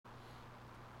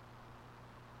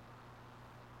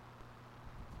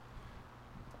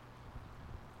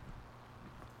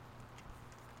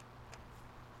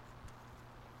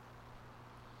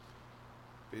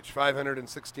Page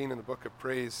 516 in the Book of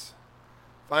Praise.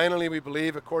 Finally, we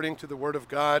believe, according to the Word of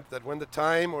God, that when the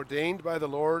time ordained by the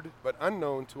Lord, but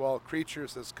unknown to all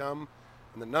creatures, has come,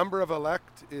 and the number of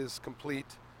elect is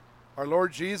complete, our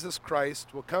Lord Jesus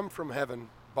Christ will come from heaven,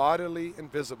 bodily and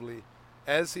visibly,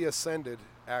 as he ascended,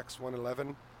 Acts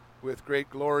 1:11, with great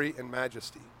glory and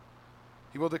majesty.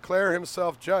 He will declare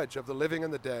himself judge of the living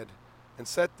and the dead, and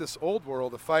set this old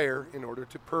world afire in order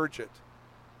to purge it.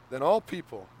 Then all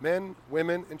people, men,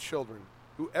 women, and children,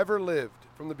 who ever lived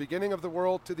from the beginning of the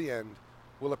world to the end,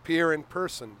 will appear in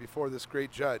person before this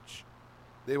great judge.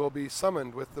 They will be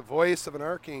summoned with the voice of an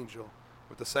archangel,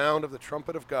 with the sound of the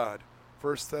trumpet of God.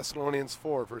 1 Thessalonians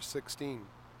 4, verse 16.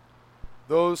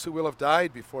 Those who will have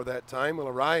died before that time will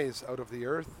arise out of the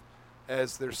earth,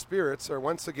 as their spirits are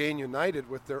once again united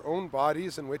with their own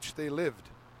bodies in which they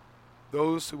lived.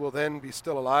 Those who will then be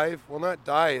still alive will not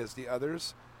die as the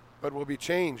others, but will be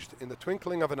changed in the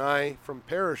twinkling of an eye from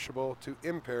perishable to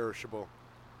imperishable.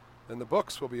 Then the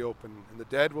books will be opened, and the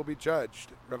dead will be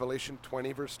judged, Revelation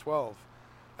 20, verse 12,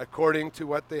 according to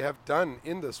what they have done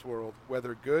in this world,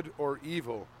 whether good or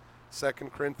evil, 2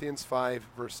 Corinthians 5,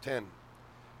 verse 10.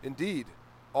 Indeed,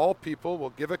 all people will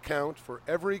give account for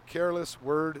every careless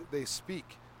word they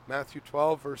speak, Matthew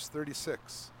 12, verse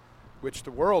 36, which the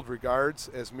world regards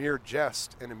as mere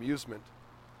jest and amusement.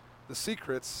 The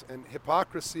secrets and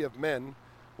hypocrisy of men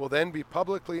will then be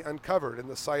publicly uncovered in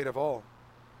the sight of all.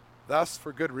 Thus,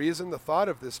 for good reason, the thought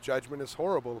of this judgment is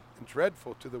horrible and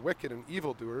dreadful to the wicked and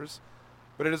evildoers,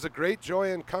 but it is a great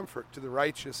joy and comfort to the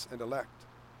righteous and elect.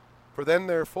 For then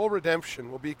their full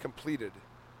redemption will be completed,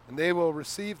 and they will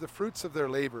receive the fruits of their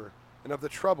labor and of the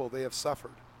trouble they have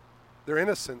suffered. Their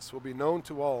innocence will be known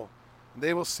to all, and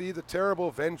they will see the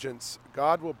terrible vengeance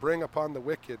God will bring upon the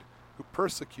wicked who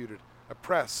persecuted,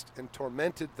 oppressed, and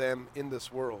tormented them in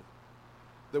this world.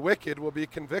 The wicked will be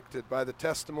convicted by the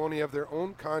testimony of their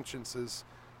own consciences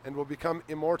and will become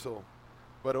immortal,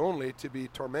 but only to be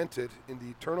tormented in the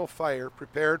eternal fire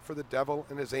prepared for the devil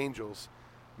and his angels,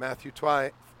 Matthew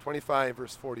 25,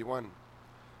 verse 41.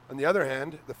 On the other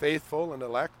hand, the faithful and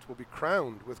elect will be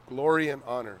crowned with glory and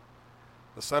honor.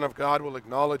 The Son of God will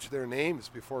acknowledge their names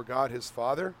before God his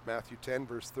Father, Matthew 10,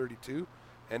 verse 32,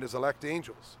 and his elect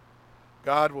angels.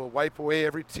 God will wipe away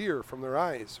every tear from their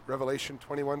eyes, Revelation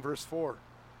 21, verse 4,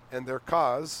 and their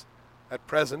cause, at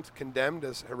present condemned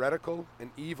as heretical and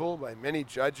evil by many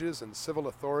judges and civil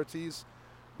authorities,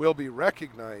 will be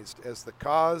recognized as the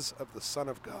cause of the Son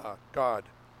of God.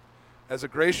 As a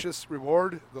gracious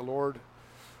reward, the Lord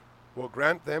will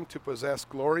grant them to possess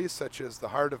glory such as the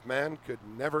heart of man could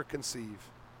never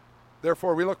conceive.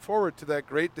 Therefore, we look forward to that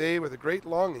great day with a great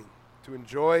longing to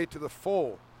enjoy to the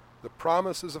full the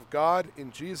promises of God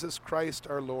in Jesus Christ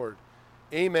our Lord.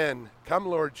 Amen. Come,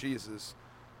 Lord Jesus.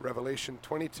 Revelation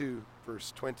 22,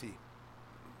 verse 20.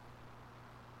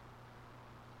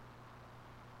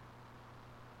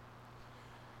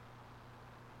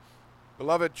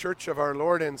 Beloved Church of our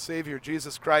Lord and Savior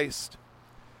Jesus Christ,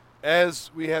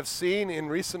 as we have seen in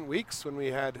recent weeks when we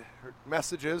had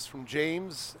messages from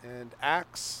James and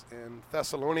Acts and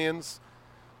Thessalonians,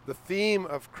 the theme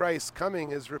of Christ's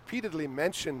coming is repeatedly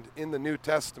mentioned in the New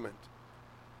Testament.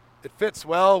 It fits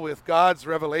well with God's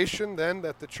revelation then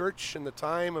that the church in the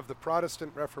time of the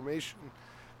Protestant Reformation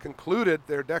concluded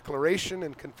their declaration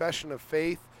and confession of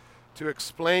faith to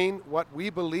explain what we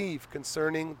believe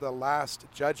concerning the last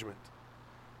judgment.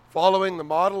 Following the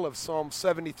model of Psalm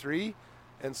 73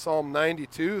 and Psalm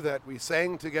 92 that we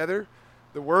sang together,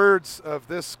 the words of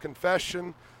this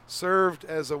confession served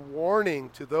as a warning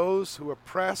to those who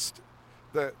oppressed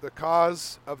the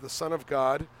cause of the Son of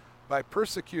God by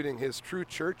persecuting his true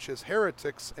church as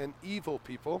heretics and evil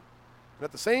people. And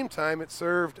at the same time, it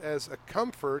served as a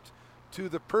comfort to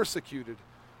the persecuted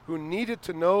who needed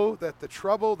to know that the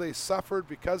trouble they suffered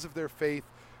because of their faith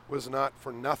was not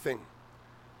for nothing.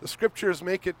 The scriptures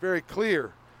make it very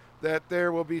clear that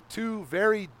there will be two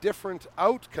very different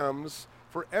outcomes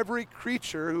for every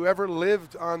creature who ever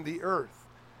lived on the earth.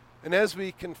 And as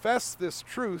we confess this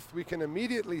truth, we can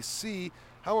immediately see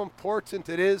how important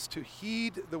it is to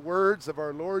heed the words of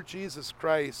our Lord Jesus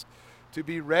Christ, to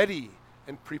be ready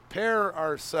and prepare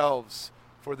ourselves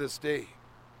for this day.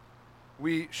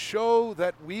 We show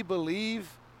that we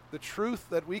believe the truth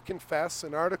that we confess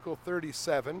in Article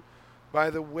 37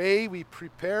 by the way we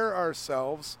prepare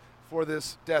ourselves for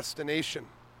this destination.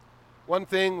 One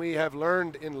thing we have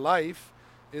learned in life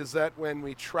is that when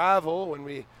we travel, when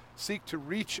we seek to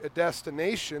reach a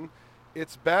destination,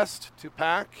 it's best to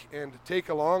pack and take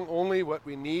along only what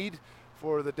we need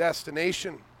for the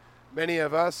destination. Many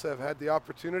of us have had the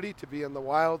opportunity to be in the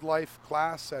wildlife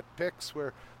class at PICS,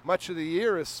 where much of the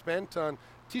year is spent on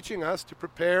teaching us to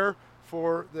prepare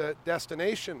for the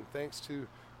destination, thanks to,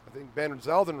 I think, Ben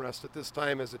Zeldenrust at this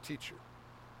time as a teacher.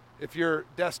 If your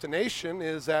destination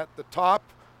is at the top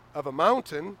of a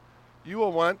mountain, you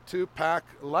will want to pack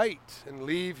light and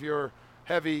leave your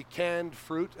heavy canned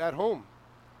fruit at home.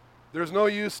 There's no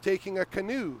use taking a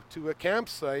canoe to a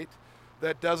campsite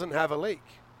that doesn't have a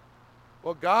lake.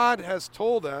 Well, God has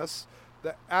told us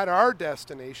that at our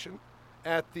destination,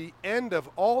 at the end of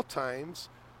all times,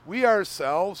 we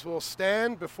ourselves will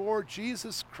stand before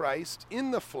Jesus Christ in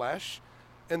the flesh,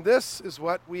 and this is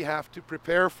what we have to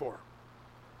prepare for.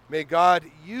 May God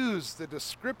use the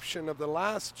description of the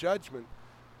last judgment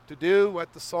to do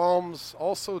what the Psalms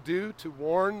also do, to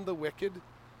warn the wicked,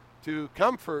 to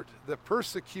comfort the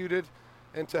persecuted,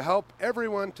 and to help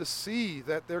everyone to see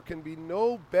that there can be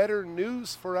no better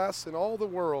news for us in all the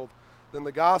world than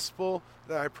the gospel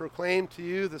that I proclaim to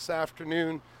you this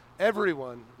afternoon.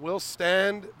 Everyone will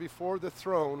stand before the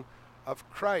throne of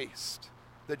Christ,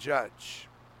 the judge.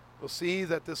 We'll see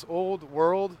that this old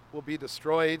world will be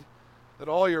destroyed, that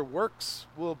all your works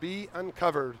will be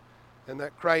uncovered, and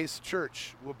that Christ's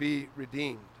church will be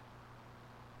redeemed.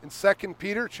 In 2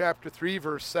 Peter chapter 3,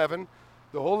 verse 7,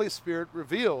 the Holy Spirit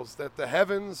reveals that the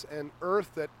heavens and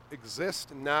earth that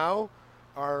exist now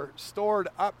are stored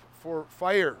up for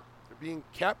fire. They're being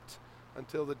kept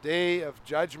until the day of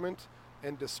judgment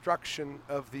and destruction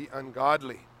of the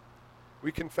ungodly.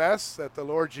 We confess that the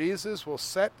Lord Jesus will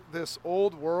set this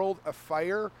old world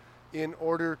afire in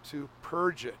order to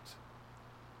purge it.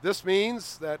 This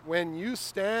means that when you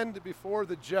stand before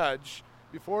the judge,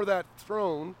 before that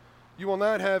throne, you will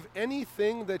not have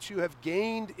anything that you have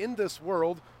gained in this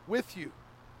world with you.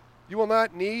 You will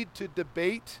not need to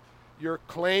debate your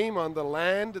claim on the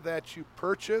land that you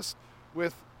purchased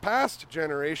with past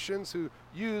generations who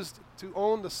used to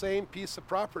own the same piece of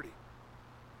property.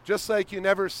 Just like you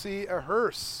never see a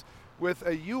hearse with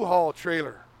a U-Haul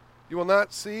trailer. You will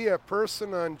not see a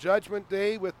person on Judgment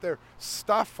Day with their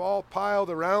stuff all piled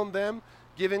around them,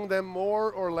 giving them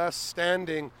more or less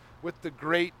standing with the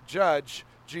great judge,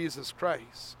 Jesus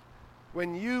Christ.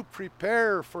 When you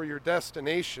prepare for your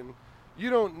destination, you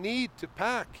don't need to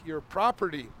pack your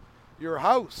property, your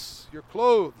house, your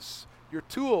clothes, your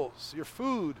tools, your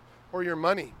food, or your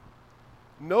money.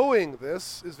 Knowing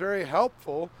this is very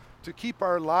helpful to keep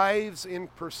our lives in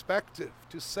perspective,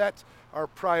 to set our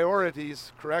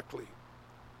priorities correctly.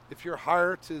 If your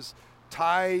heart is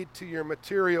tied to your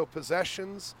material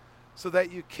possessions so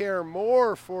that you care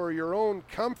more for your own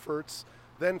comforts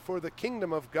than for the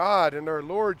kingdom of God and our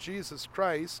Lord Jesus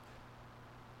Christ,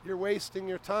 you're wasting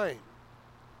your time.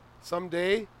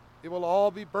 Someday it will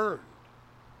all be burned.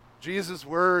 Jesus'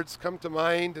 words come to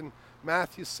mind in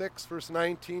Matthew 6, verse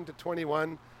 19 to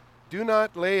 21. Do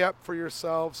not lay up for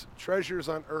yourselves treasures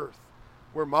on earth,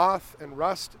 where moth and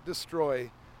rust destroy,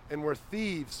 and where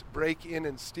thieves break in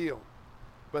and steal.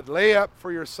 But lay up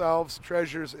for yourselves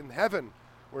treasures in heaven,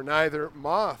 where neither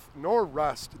moth nor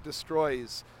rust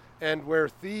destroys, and where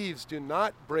thieves do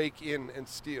not break in and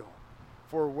steal.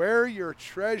 For where your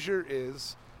treasure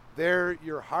is, there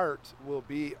your heart will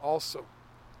be also.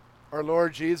 Our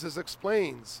Lord Jesus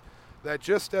explains that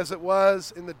just as it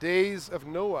was in the days of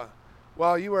Noah,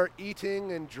 while you are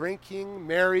eating and drinking,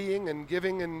 marrying and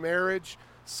giving in marriage,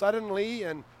 suddenly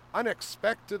and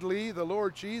unexpectedly the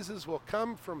Lord Jesus will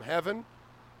come from heaven,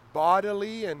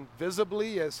 bodily and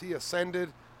visibly as he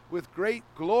ascended, with great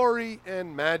glory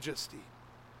and majesty.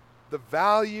 The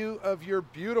value of your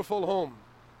beautiful home,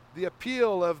 the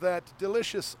appeal of that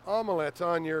delicious omelette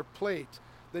on your plate,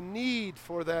 the need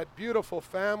for that beautiful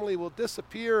family will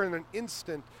disappear in an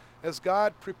instant as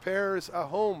God prepares a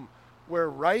home where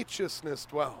righteousness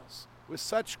dwells, with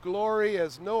such glory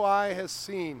as no eye has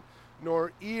seen,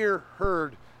 nor ear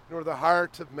heard, nor the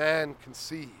heart of man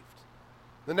conceived.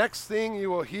 The next thing you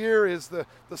will hear is the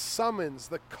summons,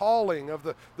 the calling of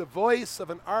the voice of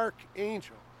an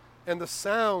archangel and the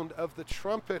sound of the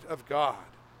trumpet of God.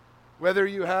 Whether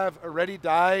you have already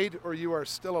died or you are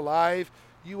still alive,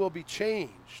 you will be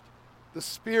changed. The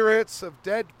spirits of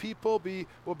dead people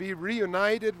will be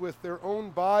reunited with their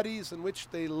own bodies in which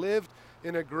they lived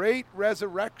in a great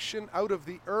resurrection out of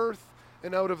the earth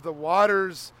and out of the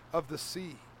waters of the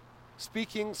sea.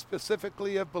 Speaking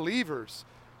specifically of believers,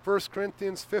 1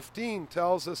 Corinthians 15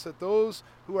 tells us that those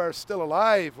who are still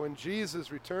alive when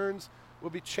Jesus returns will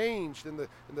be changed in the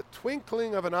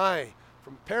twinkling of an eye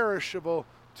from perishable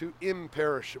to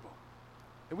imperishable.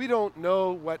 And we don't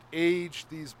know what age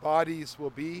these bodies will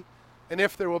be, and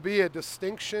if there will be a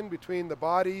distinction between the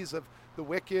bodies of the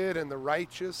wicked and the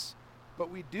righteous,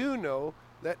 but we do know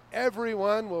that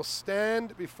everyone will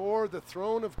stand before the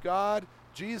throne of God,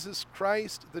 Jesus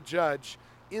Christ the judge,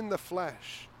 in the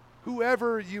flesh,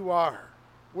 whoever you are,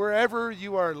 wherever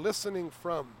you are listening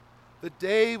from, the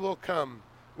day will come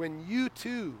when you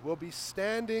too will be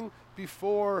standing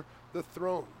before the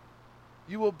throne.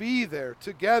 You will be there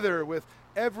together with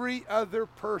every other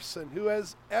person who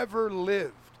has ever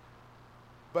lived,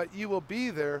 but you will be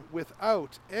there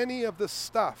without any of the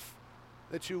stuff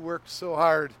that you worked so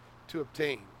hard to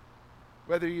obtain.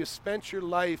 Whether you spent your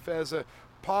life as a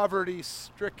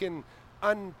poverty-stricken,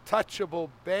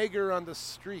 untouchable beggar on the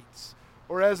streets,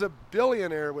 or as a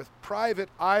billionaire with private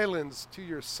islands to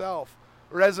yourself,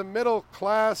 or as a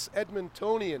middle-class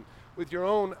Edmontonian with your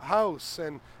own house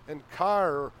and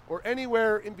car, or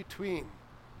anywhere in between,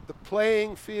 the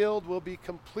playing field will be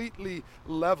completely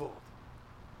leveled.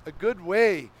 A good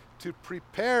way to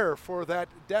prepare for that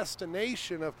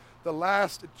destination of the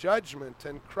last judgment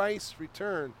and Christ's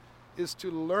return is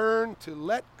to learn to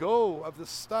let go of the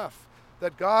stuff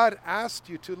that God asked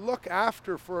you to look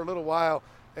after for a little while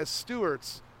as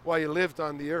stewards while you lived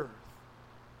on the earth.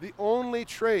 The only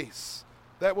trace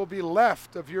that will be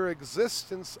left of your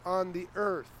existence on the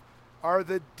earth are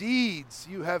the deeds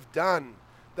you have done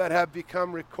that have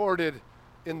become recorded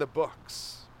in the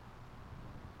books.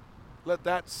 Let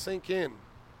that sink in.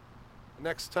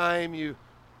 Next time you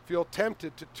feel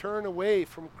tempted to turn away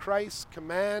from Christ's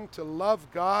command to love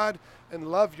God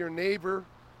and love your neighbor,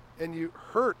 and you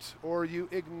hurt or you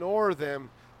ignore them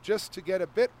just to get a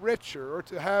bit richer or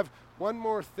to have one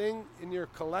more thing in your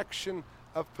collection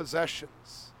of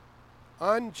possessions.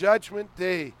 On Judgment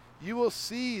Day, you will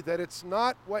see that it's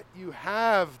not what you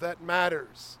have that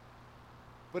matters,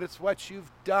 but it's what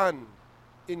you've done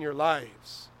in your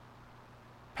lives.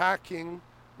 Packing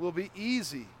will be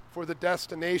easy for the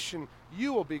destination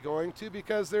you will be going to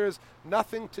because there is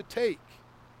nothing to take.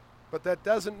 But that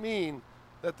doesn't mean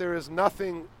that there is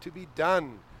nothing to be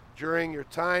done during your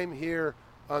time here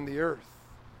on the earth.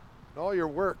 And all your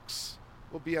works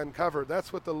will be uncovered.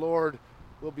 That's what the Lord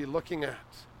will be looking at.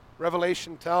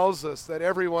 Revelation tells us that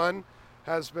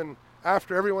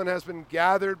after everyone has been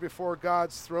gathered before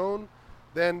God's throne,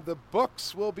 then the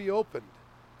books will be opened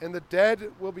and the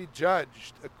dead will be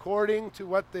judged according to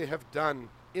what they have done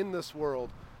in this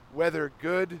world, whether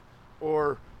good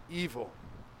or evil.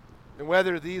 And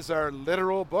whether these are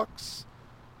literal books,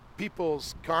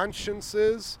 people's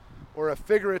consciences, or a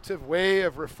figurative way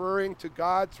of referring to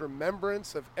God's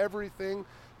remembrance of everything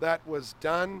that was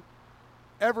done,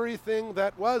 everything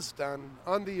that was done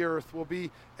on the earth will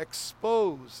be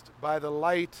exposed by the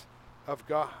light of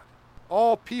God.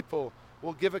 All people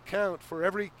will give account for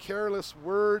every careless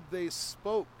word they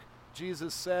spoke,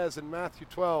 Jesus says in Matthew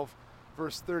 12,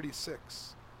 verse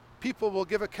 36. People will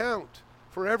give account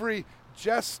for every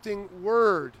jesting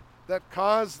word that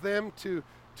caused them to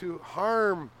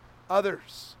harm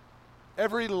others.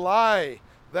 Every lie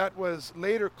that was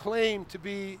later claimed to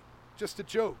be just a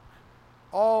joke.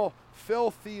 All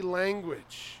filthy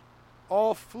language.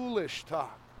 All foolish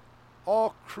talk.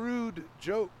 All crude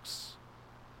jokes.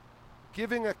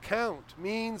 Giving account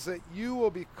means that you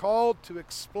will be called to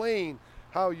explain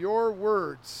how your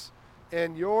words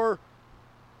and your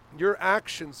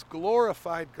actions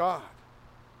glorified God,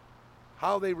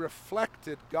 how they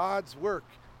reflected God's work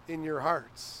in your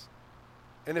hearts.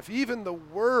 And if even the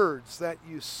words that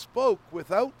you spoke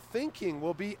without thinking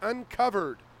will be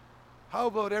uncovered, how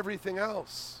about everything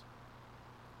else?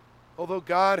 Although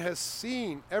God has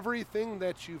seen everything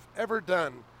that you've ever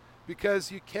done,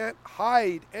 because you can't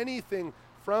hide anything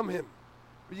from Him,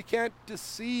 or you can't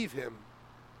deceive Him,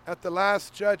 at the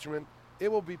last judgment,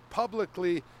 it will be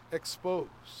publicly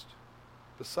exposed.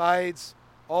 Besides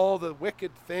all the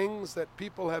wicked things that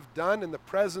people have done in the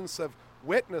presence of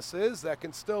witnesses that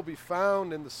can still be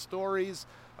found in the stories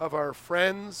of our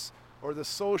friends or the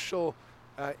social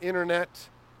internet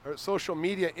or social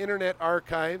media internet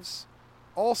archives,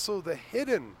 also the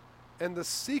hidden and the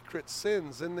secret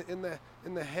sins in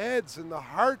the heads and the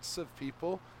hearts of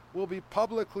people will be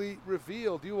publicly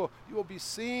revealed. You will be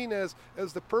seen as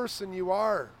the person you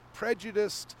are.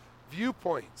 Prejudiced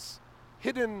viewpoints,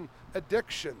 hidden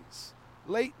addictions,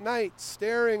 late nights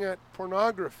staring at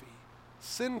pornography,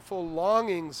 sinful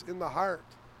longings in the heart,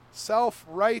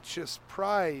 self-righteous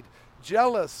pride,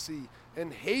 jealousy,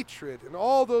 and hatred, and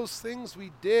all those things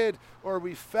we did or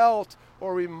we felt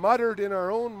or we muttered in our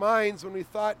own minds when we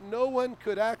thought no one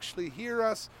could actually hear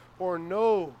us or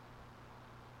know.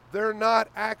 They're not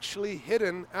actually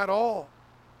hidden at all.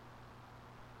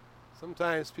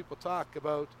 Sometimes people talk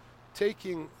about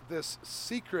taking this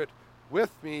secret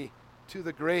with me to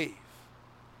the grave.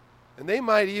 And they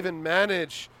might even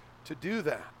manage to do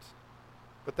that.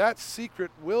 But that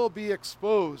secret will be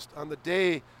exposed on the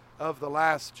day of the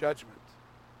last judgment.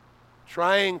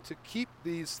 trying to keep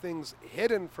these things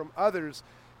hidden from others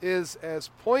is as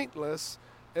pointless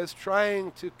as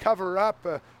trying to cover up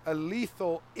a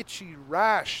lethal, itchy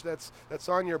rash that's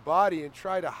on your body and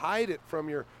try to hide it from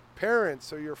your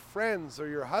parents or your friends or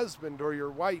your husband or your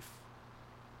wife.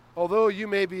 Although you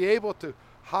may be able to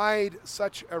hide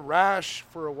such a rash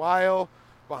for a while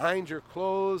behind your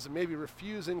clothes and maybe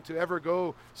refusing to ever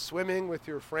go swimming with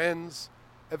your friends,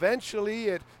 eventually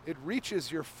it reaches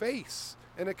your face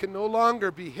and it can no longer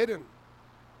be hidden.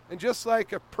 And just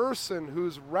like a person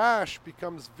whose rash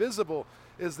becomes visible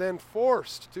is then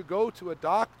forced to go to a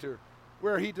doctor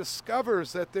where he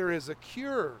discovers that there is a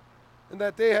cure and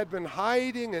that they had been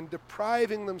hiding and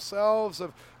depriving themselves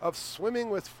of swimming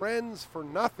with friends for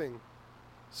nothing,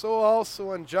 so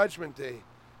also on Judgment Day,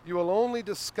 you will only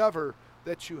discover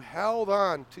that you held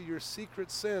on to your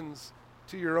secret sins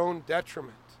to your own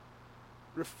detriment.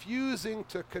 Refusing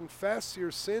to confess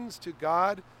your sins to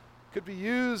God could be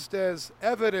used as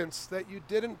evidence that you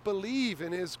didn't believe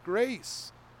in His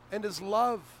grace and His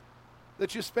love,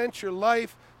 that you spent your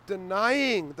life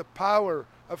denying the power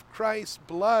of Christ's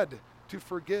blood to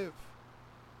forgive.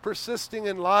 Persisting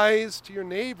in lies to your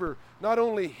neighbor not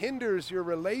only hinders your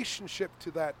relationship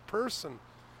to that person,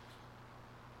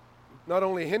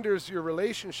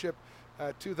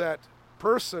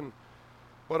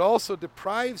 but also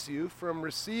deprives you from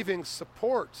receiving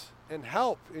support and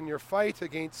help in your fight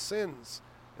against sins.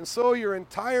 And so your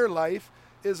entire life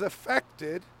is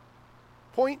affected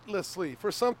pointlessly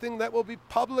for something that will be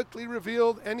publicly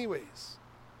revealed anyways.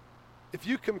 If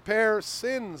you compare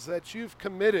sins that you've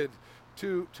committed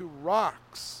to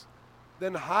rocks,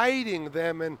 then hiding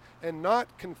them and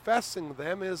not confessing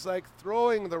them is like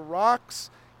throwing the rocks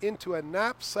into a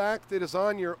knapsack that is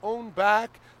on your own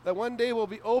back that one day will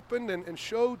be opened and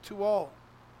showed to all.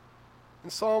 In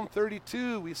Psalm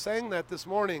 32, we sang that this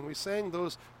morning. We sang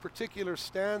those particular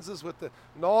stanzas with the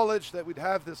knowledge that we'd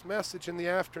have this message in the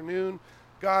afternoon.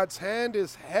 God's hand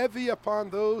is heavy upon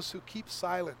those who keep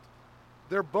silent.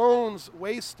 Their bones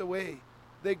waste away.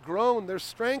 They groan. Their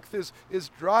strength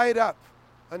is dried up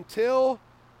until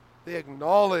they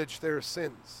acknowledge their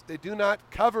sins. They do not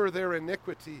cover their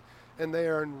iniquity, and they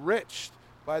are enriched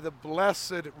by the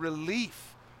blessed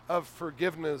relief of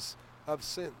forgiveness of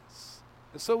sins.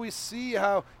 And so we see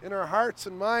how in our hearts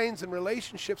and minds and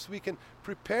relationships we can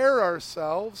prepare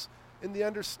ourselves in the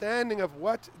understanding of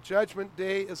what Judgment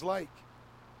Day is like.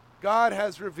 God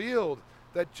has revealed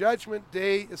that Judgment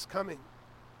Day is coming.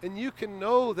 And you can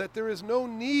know that there is no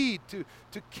need to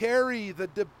carry the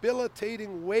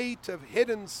debilitating weight of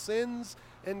hidden sins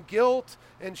and guilt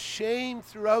and shame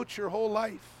throughout your whole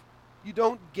life. You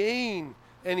don't gain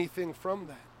anything from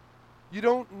that. You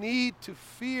don't need to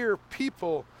fear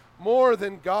people more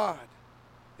than God.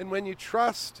 And when you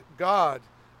trust God,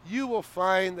 you will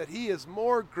find that He is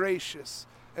more gracious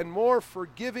and more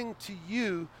forgiving to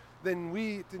you than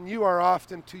you are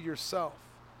often to yourself.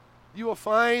 You will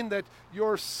find that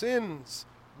your sins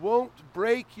won't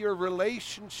break your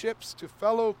relationships to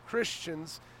fellow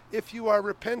Christians if you are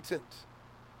repentant.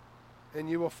 And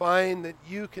you will find that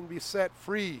you can be set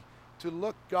free to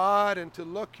look God and to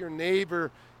look your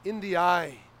neighbor in the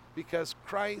eye, because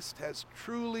Christ has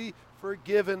truly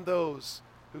forgiven those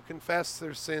who confess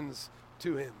their sins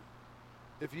to Him.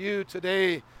 If you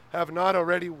today have not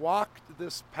already walked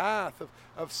this path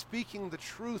of speaking the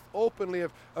truth openly,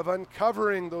 of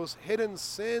uncovering those hidden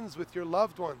sins with your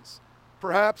loved ones,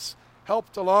 perhaps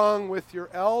helped along with your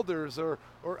elders or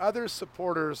other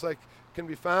supporters like can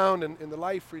be found in the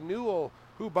Life Renewal,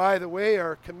 who, by the way,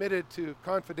 are committed to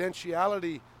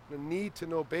confidentiality on a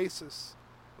need-to-know basis,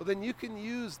 well, then you can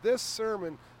use this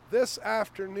sermon this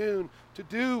afternoon to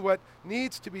do what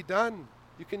needs to be done.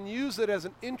 You can use it as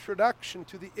an introduction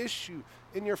to the issue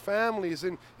in your families,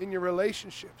 in your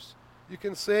relationships. You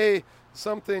can say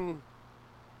something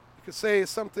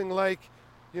like,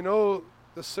 the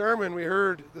sermon we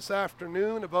heard this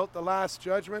afternoon about the Last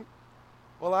Judgment.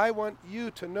 Well, I want you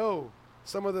to know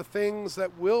some of the things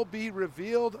that will be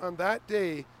revealed on that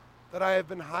day that I have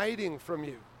been hiding from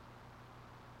you.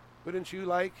 Wouldn't you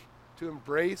like to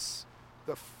embrace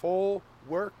the full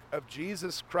work of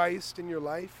Jesus Christ in your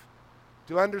life?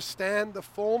 To understand the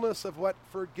fullness of what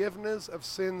forgiveness of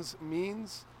sins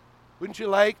means? Wouldn't you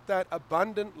like that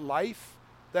abundant life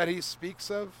that He speaks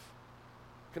of?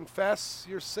 Confess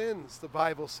your sins, the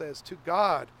Bible says, to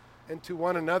God and to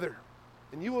one another.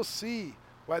 And you will see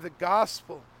why the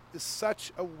gospel is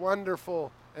such a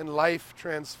wonderful and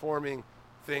life-transforming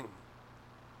thing.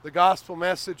 The gospel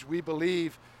message, we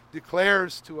believe,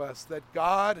 declares to us that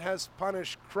God has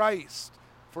punished Christ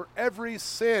for every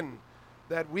sin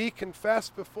that we confess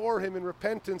before Him in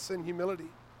repentance and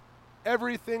humility.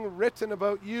 everything written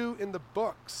about you in the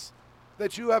books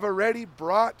that you have already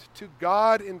brought to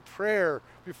God in prayer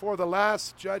before the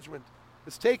last judgment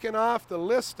is taken off the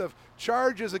list of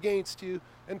charges against you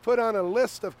and put on a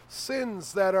list of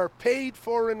sins that are paid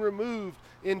for and removed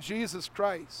in Jesus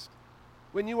Christ.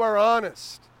 When you are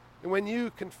honest and when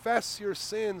you confess your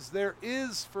sins, there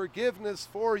is forgiveness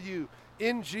for you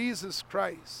in Jesus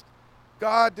Christ.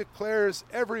 God declares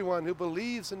everyone who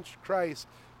believes in Christ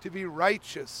to be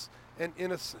righteous and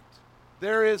innocent.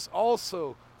 There is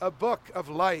also a book of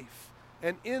life,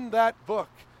 and in that book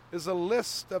is a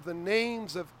list of the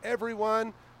names of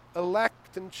everyone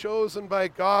elect and chosen by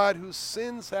God whose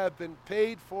sins have been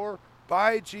paid for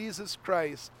by Jesus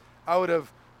Christ out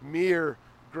of mere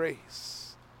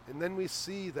grace. And then we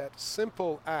see that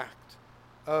simple act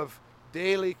of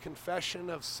daily confession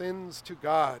of sins to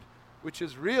God, which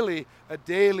is really a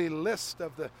daily list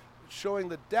of showing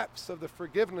the depths of the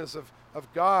forgiveness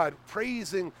of God,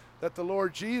 praising that the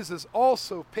Lord Jesus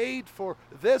also paid for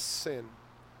this sin.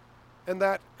 And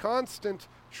that constant,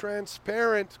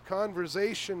 transparent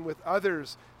conversation with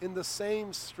others in the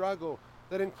same struggle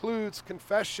that includes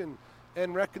confession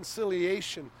and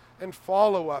reconciliation and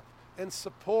follow-up and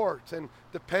support and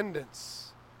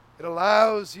dependence. It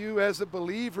allows you as a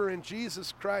believer in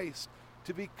Jesus Christ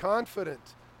to be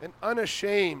confident and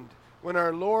unashamed when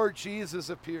our Lord Jesus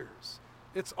appears.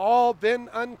 It's all been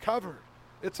uncovered.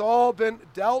 It's all been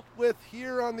dealt with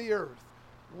here on the earth.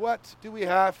 What do we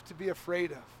have to be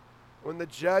afraid of when the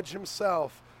judge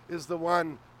himself is the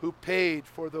one who paid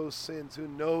for those sins, who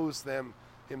knows them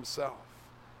himself?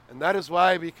 And that is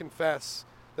why we confess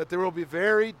that there will be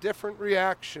very different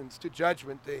reactions to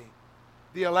Judgment Day.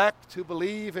 The elect who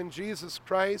believe in Jesus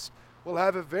Christ will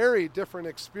have a very different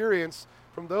experience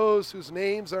from those whose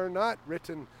names are not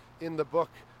written in the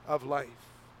book of life.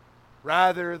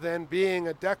 Rather than being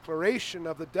a declaration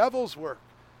of the devil's work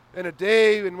and a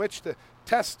day in which the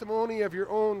testimony of your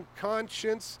own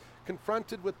conscience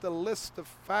confronted with the list of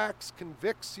facts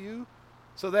convicts you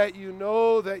so that you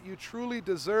know that you truly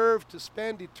deserve to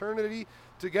spend eternity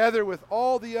together with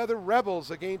all the other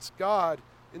rebels against God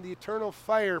in the eternal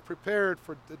fire prepared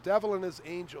for the devil and his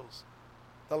angels.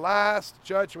 The last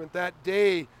judgment, that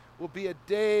day, will be a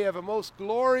day of a most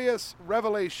glorious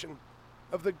revelation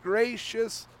of the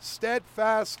gracious,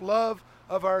 steadfast love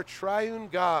of our triune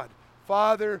God,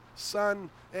 Father, Son,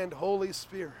 and Holy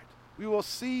Spirit. We will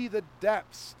see the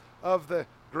depths of the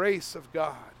grace of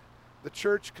God. The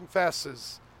church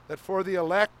confesses that for the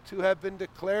elect who have been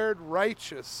declared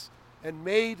righteous and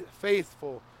made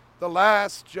faithful, the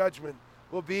last judgment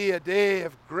will be a day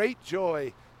of great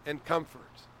joy and comfort.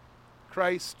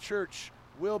 Christ's church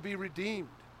will be redeemed.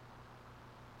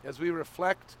 As we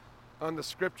reflect on the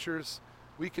Scriptures,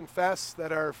 we confess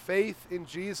that our faith in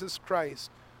Jesus Christ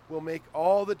will make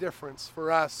all the difference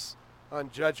for us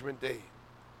on Judgment Day.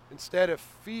 Instead of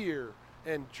fear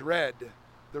and dread,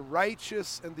 the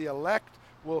righteous and the elect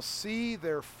will see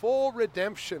their full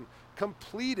redemption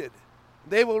completed.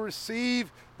 They will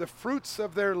receive the fruits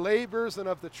of their labors and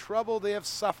of the trouble they have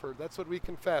suffered. That's what we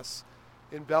confess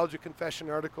in Belgian Confession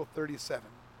Article 37.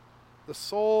 The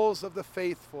souls of the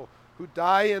faithful who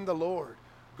die in the Lord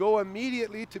go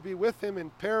immediately to be with him in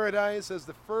paradise as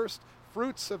the first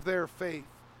fruits of their faith.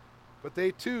 But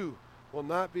they too will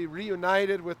not be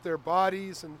reunited with their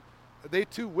bodies, and they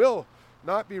too will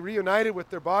not be reunited with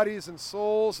their bodies and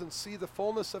souls and see the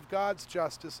fullness of God's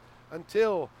justice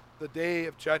until the day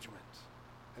of judgment.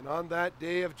 And on that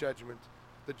day of judgment,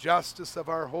 the justice of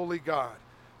our holy God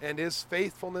and his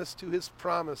faithfulness to his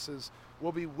promises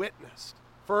will be witnessed,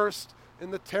 first in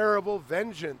the terrible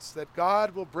vengeance that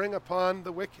God will bring upon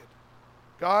the wicked.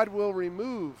 God will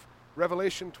remove,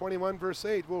 Revelation 21 verse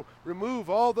 8, will remove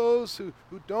all those who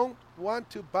don't want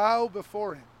to bow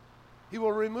before him. He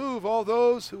will remove all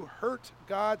those who hurt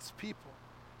God's people.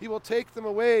 He will take them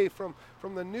away from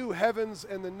the new heavens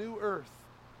and the new earth,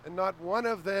 and not one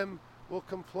of them will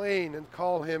complain and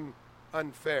call him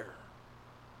unfair.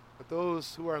 But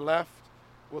those who are left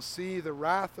will see the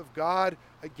wrath of God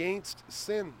against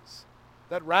sins.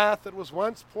 That wrath that was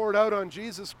once poured out on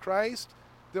Jesus Christ,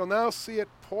 they'll now see it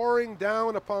pouring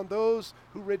down upon those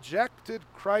who rejected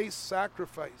Christ's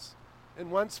sacrifice and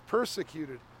once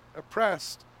persecuted,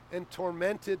 oppressed, and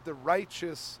tormented the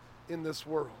righteous in this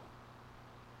world.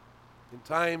 In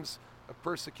times of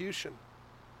persecution,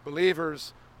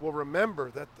 believers will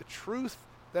remember that the truth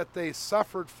that they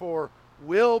suffered for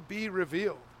will be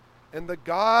revealed, and the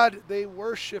God they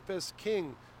worship as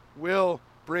King will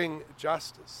bring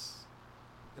justice.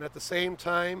 And at the same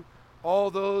time, all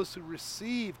those who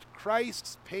received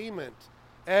Christ's payment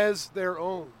as their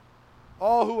own,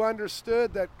 all who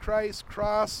understood that Christ's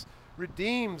cross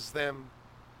redeems them.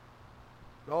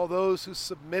 And all those who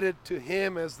submitted to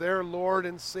him as their Lord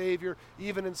and Savior,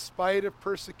 even in spite of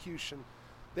persecution,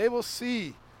 they will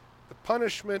see the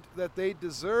punishment that they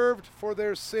deserved for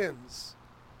their sins,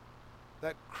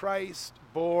 that Christ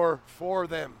bore for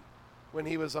them when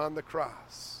he was on the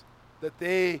cross, that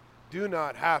they do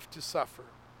not have to suffer.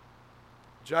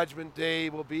 Judgment Day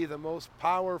will be the most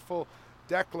powerful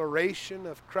declaration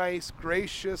of Christ's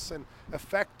gracious and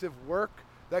effective work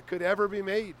that could ever be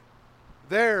made.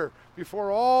 There,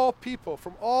 before all people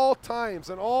from all times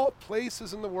and all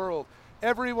places in the world,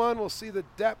 everyone will see the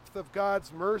depth of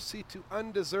God's mercy to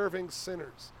undeserving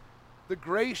sinners, the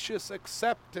gracious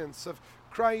acceptance of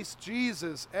Christ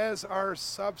Jesus as our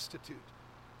substitute,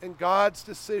 and God's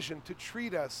decision to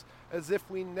treat us as if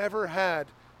we never had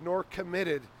nor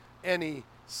committed any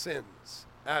sins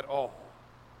at all.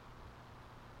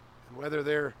 And whether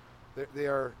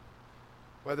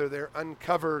their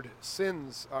uncovered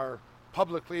sins are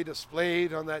publicly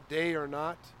displayed on that day or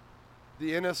not,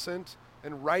 the innocent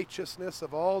and righteousness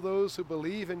of all those who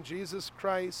believe in Jesus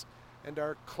Christ and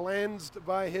are cleansed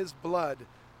by his blood,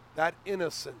 that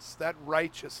innocence, that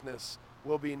righteousness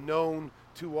will be known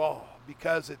to all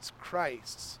because it's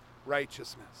Christ's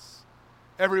righteousness.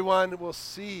 Everyone will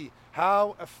see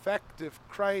how effective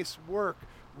Christ's work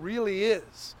really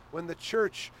is when the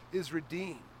church is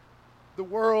redeemed. The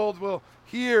world will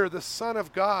hear the Son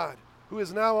of God, who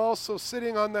is now also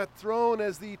sitting on that throne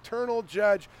as the eternal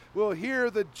judge, will hear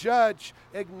the judge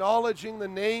acknowledging the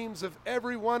names of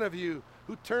every one of you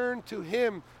who turn to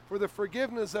him for the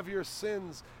forgiveness of your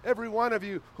sins, every one of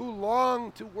you who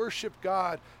long to worship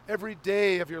God every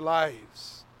day of your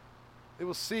lives. They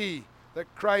will see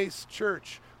that Christ's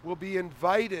church will be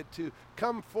invited to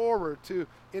come forward to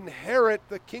inherit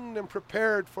the kingdom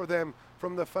prepared for them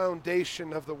from the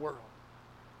foundation of the world.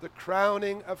 The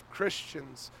crowning of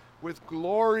Christians with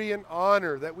glory and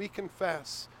honor that we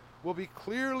confess will be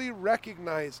clearly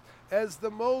recognized as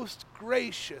the most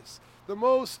gracious, the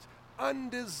most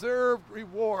undeserved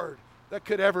reward that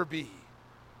could ever be.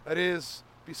 That is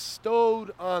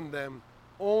bestowed on them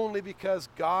only because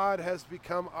God has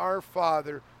become our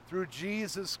Father through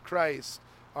Jesus Christ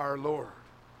our Lord.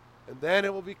 And then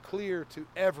it will be clear to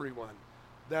everyone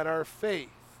that our faith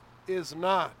is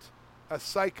not a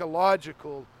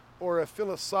psychological or a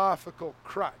philosophical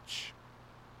crutch.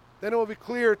 Then it will be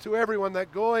clear to everyone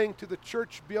that going to the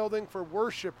church building for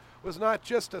worship was not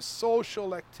just a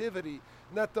social activity,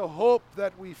 and that the hope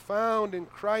that we found in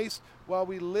Christ while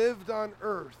we lived on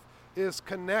earth is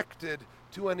connected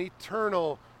to an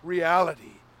eternal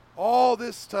reality. All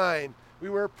this time we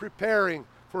were preparing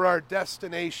for our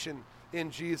destination in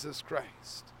Jesus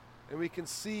Christ. And we can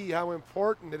see how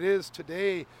important it is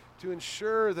today to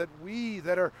ensure that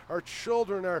our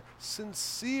children are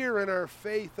sincere in our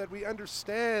faith, that we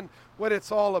understand what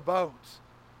it's all about.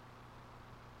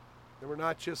 That we're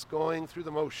not just going through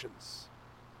the motions.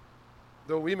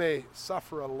 Though we may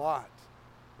suffer a lot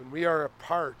when we are a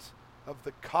part of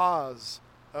the cause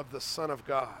of the Son of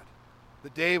God.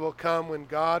 The day will come when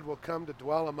God will come to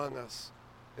dwell among us,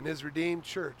 and his redeemed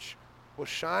church will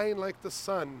shine like the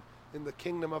sun in the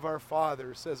kingdom of our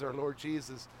Father, says our Lord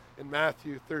Jesus in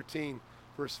Matthew 13,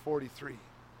 verse 43.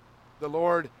 The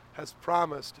Lord has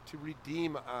promised to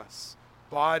redeem us,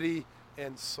 body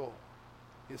and soul.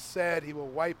 He has said he will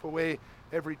wipe away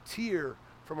every tear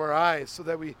from our eyes so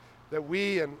that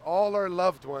we and all our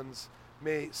loved ones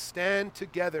may stand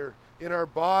together in our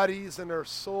bodies and our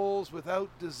souls without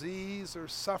disease or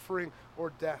suffering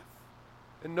or death.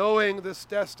 And knowing this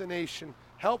destination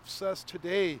helps us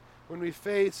today when we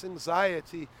face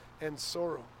anxiety and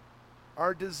sorrow.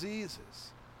 Our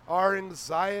diseases, our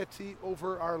anxiety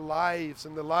over our lives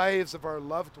and the lives of our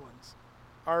loved ones,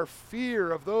 our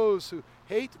fear of those who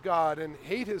hate God and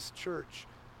hate his church,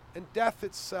 and death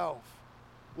itself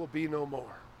will be no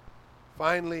more.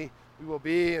 Finally, we will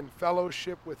be in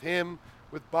fellowship with him,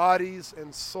 with bodies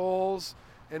and souls,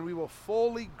 and we will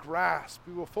fully grasp,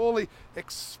 we will fully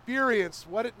experience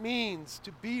what it means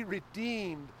to be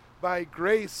redeemed by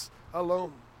grace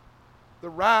alone. The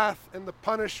wrath and the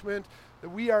punishment that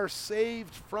we are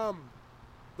saved from,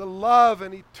 the love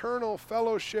and eternal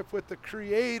fellowship with the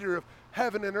Creator of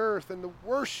heaven and earth, and the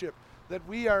worship that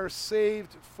we are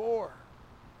saved for.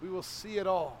 We will see it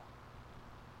all.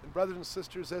 And brothers and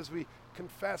sisters, as we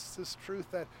confess this truth,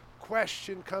 that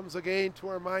question comes again to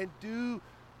our mind: do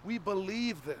we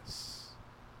believe this?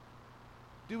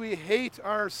 Do we hate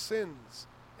our sins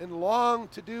and long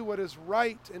to do what is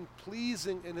right and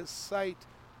pleasing in his sight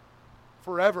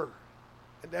forever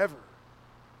and ever?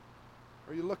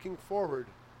 Are you looking forward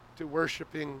to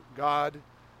worshiping God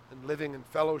and living in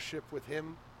fellowship with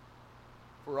him?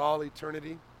 for all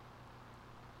eternity.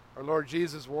 Our Lord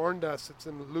Jesus warned us. It's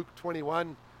in Luke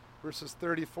 21, verses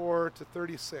 34 to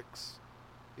 36.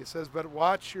 He says, "But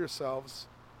watch yourselves,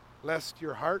 lest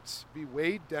your hearts be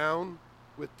weighed down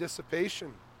with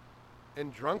dissipation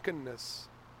and drunkenness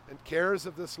and cares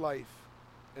of this life,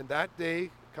 and that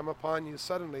day come upon you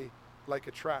suddenly like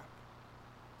a trap.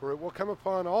 For it will come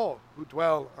upon all who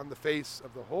dwell on the face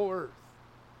of the whole earth.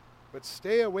 But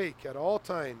stay awake at all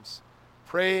times,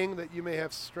 praying that you may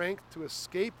have strength to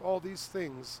escape all these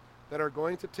things that are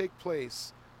going to take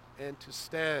place and to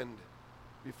stand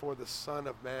before the Son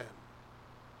of Man."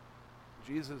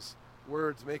 Jesus'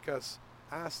 words make us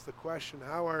ask the question,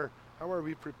 how are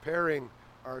we preparing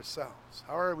ourselves?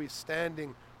 How are we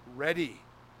standing ready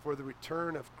for the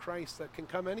return of Christ that can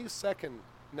come any second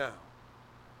now?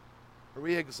 Are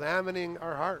we examining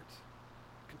our heart,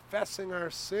 confessing our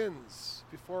sins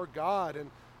before God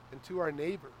and to our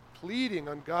neighbor, pleading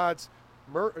to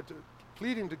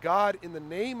God in the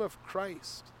name of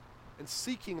Christ, and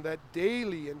seeking that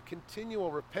daily and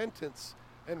continual repentance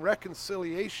and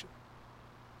reconciliation?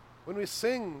 When we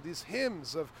sing these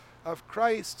hymns of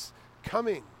Christ's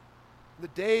coming, the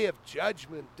day of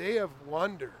judgment, day of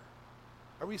wonder,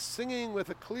 are we singing with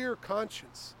a clear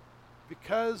conscience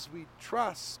because we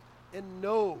trust and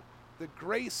know the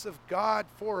grace of God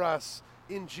for us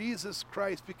in Jesus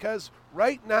Christ? Because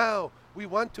right now we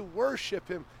want to worship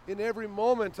Him in every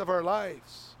moment of our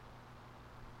lives.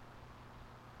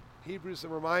 Hebrews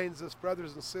reminds us,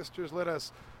 brothers and sisters, let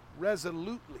us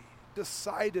resolutely,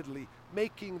 decidedly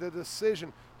making the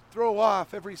decision, throw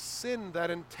off every sin that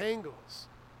entangles,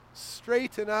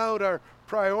 straighten out our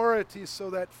priorities so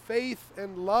that faith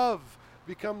and love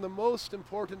become the most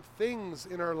important things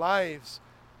in our lives,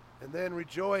 and then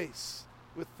rejoice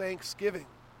with thanksgiving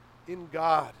in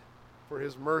God for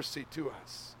His mercy to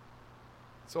us.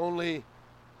 It's only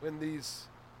when these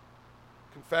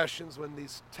confessions, when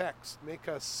these texts make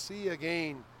us see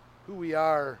again who we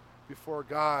are before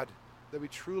God, that we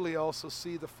truly also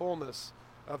see the fullness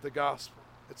of the gospel.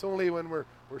 It's only when we're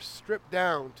stripped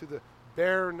down to the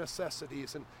bare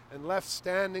necessities and left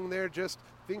standing there just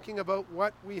thinking about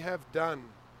what we have done,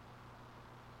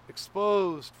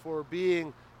 exposed for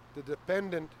being the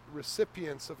dependent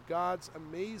recipients of God's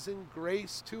amazing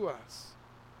grace to us,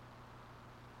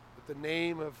 that the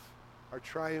name of our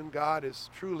triune God is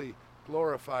truly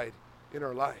glorified in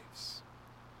our lives.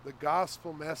 The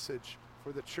gospel message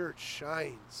for the church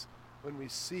shines when we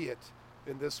see it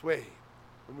in this way,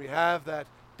 when we have that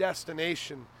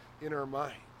destination in our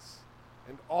minds.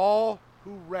 And all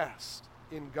who rest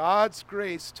in God's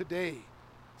grace today,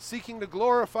 seeking to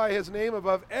glorify His name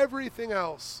above everything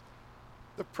else,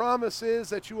 the promise is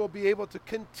that you will be able to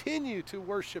continue to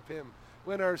worship Him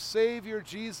when our Savior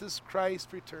Jesus Christ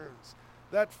returns.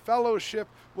 That fellowship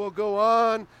will go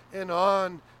on and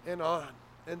on and on.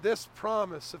 And this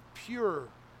promise of pure,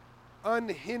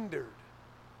 unhindered,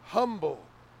 humble,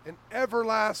 and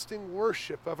everlasting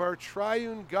worship of our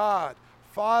triune God,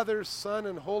 Father, Son,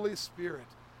 and Holy Spirit,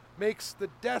 makes the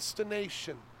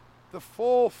destination, the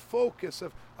full focus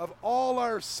of all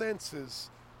our senses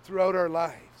throughout our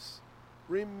lives.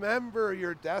 Remember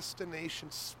your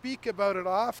destination. Speak about it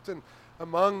often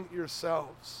among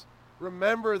yourselves.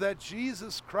 Remember that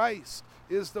Jesus Christ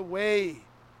is the way,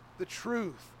 the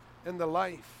truth, and the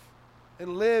life.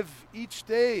 And live each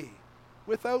day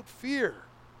without fear.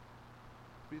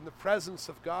 In the presence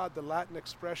of God, the Latin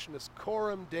expression is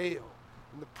coram Deo,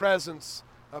 in the presence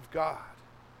of God.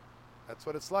 That's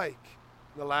what it's like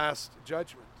in the last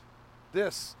judgment.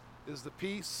 This is the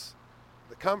peace,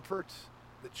 the comfort,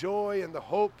 the joy, and the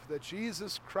hope that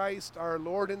Jesus Christ, our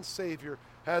Lord and Savior,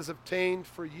 has obtained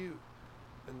for you.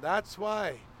 And that's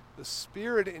why the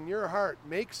Spirit in your heart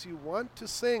makes you want to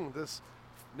sing this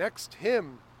next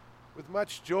hymn with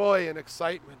much joy and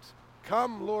excitement.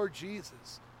 Come, Lord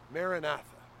Jesus, Maranatha.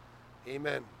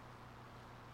 Amen.